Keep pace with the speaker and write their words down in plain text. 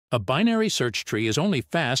A binary search tree is only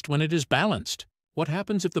fast when it is balanced. What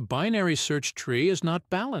happens if the binary search tree is not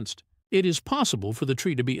balanced? It is possible for the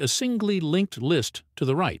tree to be a singly linked list to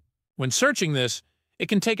the right. When searching this, it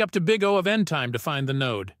can take up to big O of n time to find the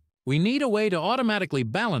node. We need a way to automatically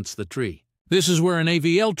balance the tree. This is where an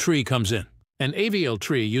AVL tree comes in. An AVL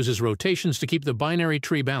tree uses rotations to keep the binary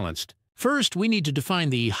tree balanced. First, we need to define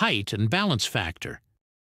the height and balance factor.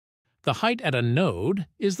 The height at a node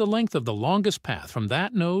is the length of the longest path from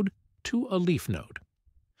that node to a leaf node.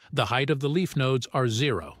 The height of the leaf nodes are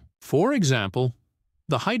 0. For example,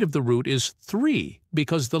 the height of the root is 3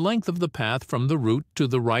 because the length of the path from the root to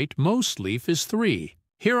the rightmost leaf is 3.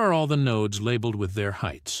 Here are all the nodes labeled with their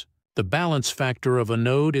heights. The balance factor of a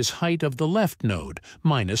node is height of the left node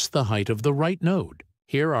minus the height of the right node.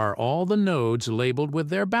 Here are all the nodes labeled with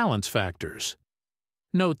their balance factors.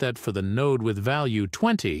 Note that for the node with value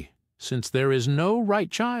 20, since there is no right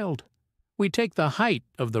child, we take the height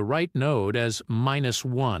of the right node as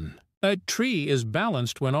 -1. A tree is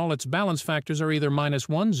balanced when all its balance factors are either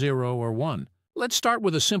 -1, 0, or 1. Let's start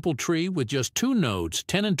with a simple tree with just 2 nodes,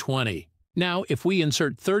 10 and 20. Now, if we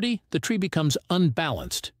insert 30, the tree becomes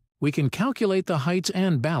unbalanced. We can calculate the heights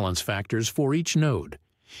and balance factors for each node.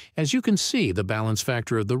 As you can see, the balance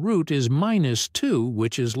factor of the root is -2,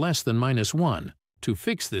 which is less than -1. To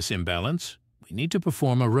fix this imbalance, we need to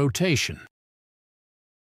perform a rotation.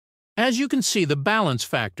 As you can see, the balance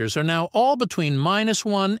factors are now all between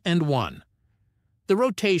 -1 and 1. The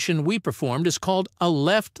rotation we performed is called a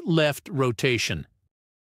left-left rotation.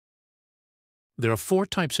 There are 4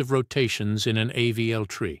 types of rotations in an AVL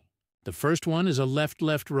tree. The first one is a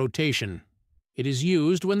left-left rotation. It is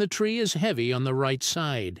used when the tree is heavy on the right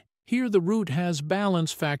side. Here the root has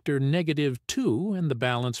balance factor -2 and the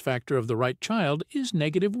balance factor of the right child is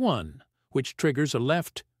 -1, which triggers a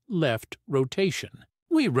left-left rotation.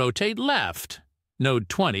 We rotate left. Node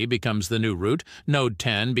 20 becomes the new root, node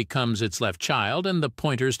 10 becomes its left child, and the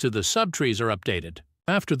pointers to the subtrees are updated.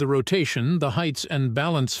 After the rotation, the heights and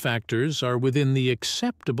balance factors are within the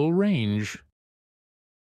acceptable range.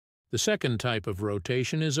 The second type of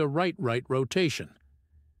rotation is a right-right rotation.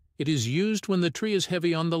 It is used when the tree is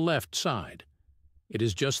heavy on the left side. It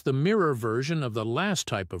is just the mirror version of the last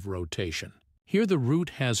type of rotation. Here the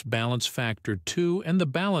root has balance factor 2 and the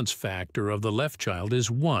balance factor of the left child is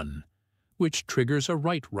 1, which triggers a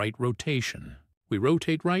right-right rotation. We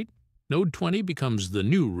rotate right, node 20 becomes the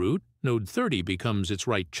new root, node 30 becomes its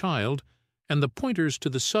right child, and the pointers to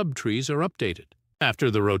the subtrees are updated.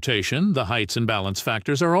 After the rotation, the heights and balance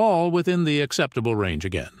factors are all within the acceptable range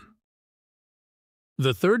again.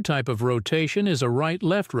 The third type of rotation is a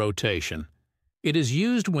right-left rotation. It is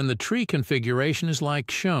used when the tree configuration is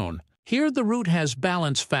like shown. Here the root has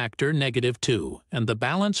balance factor -2, and the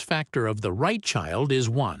balance factor of the right child is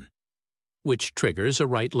 1, which triggers a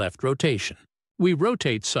right-left rotation. We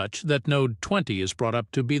rotate such that node 20 is brought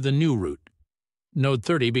up to be the new root. Node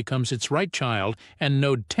 30 becomes its right child, and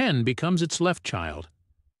node 10 becomes its left child.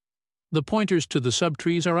 The pointers to the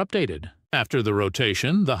subtrees are updated. After the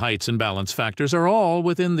rotation, the heights and balance factors are all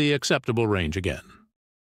within the acceptable range again.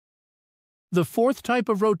 The fourth type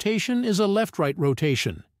of rotation is a left-right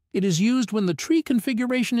rotation. It is used when the tree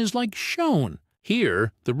configuration is like shown.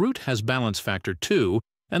 Here, the root has balance factor 2,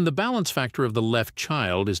 and the balance factor of the left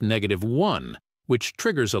child is -1, which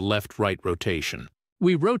triggers a left-right rotation.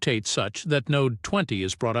 We rotate such that node 20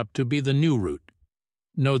 is brought up to be the new root.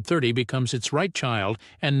 Node 30 becomes its right child,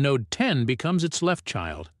 and node 10 becomes its left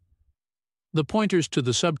child. The pointers to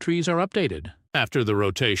the subtrees are updated. After the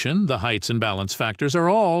rotation, the heights and balance factors are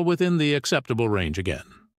all within the acceptable range again.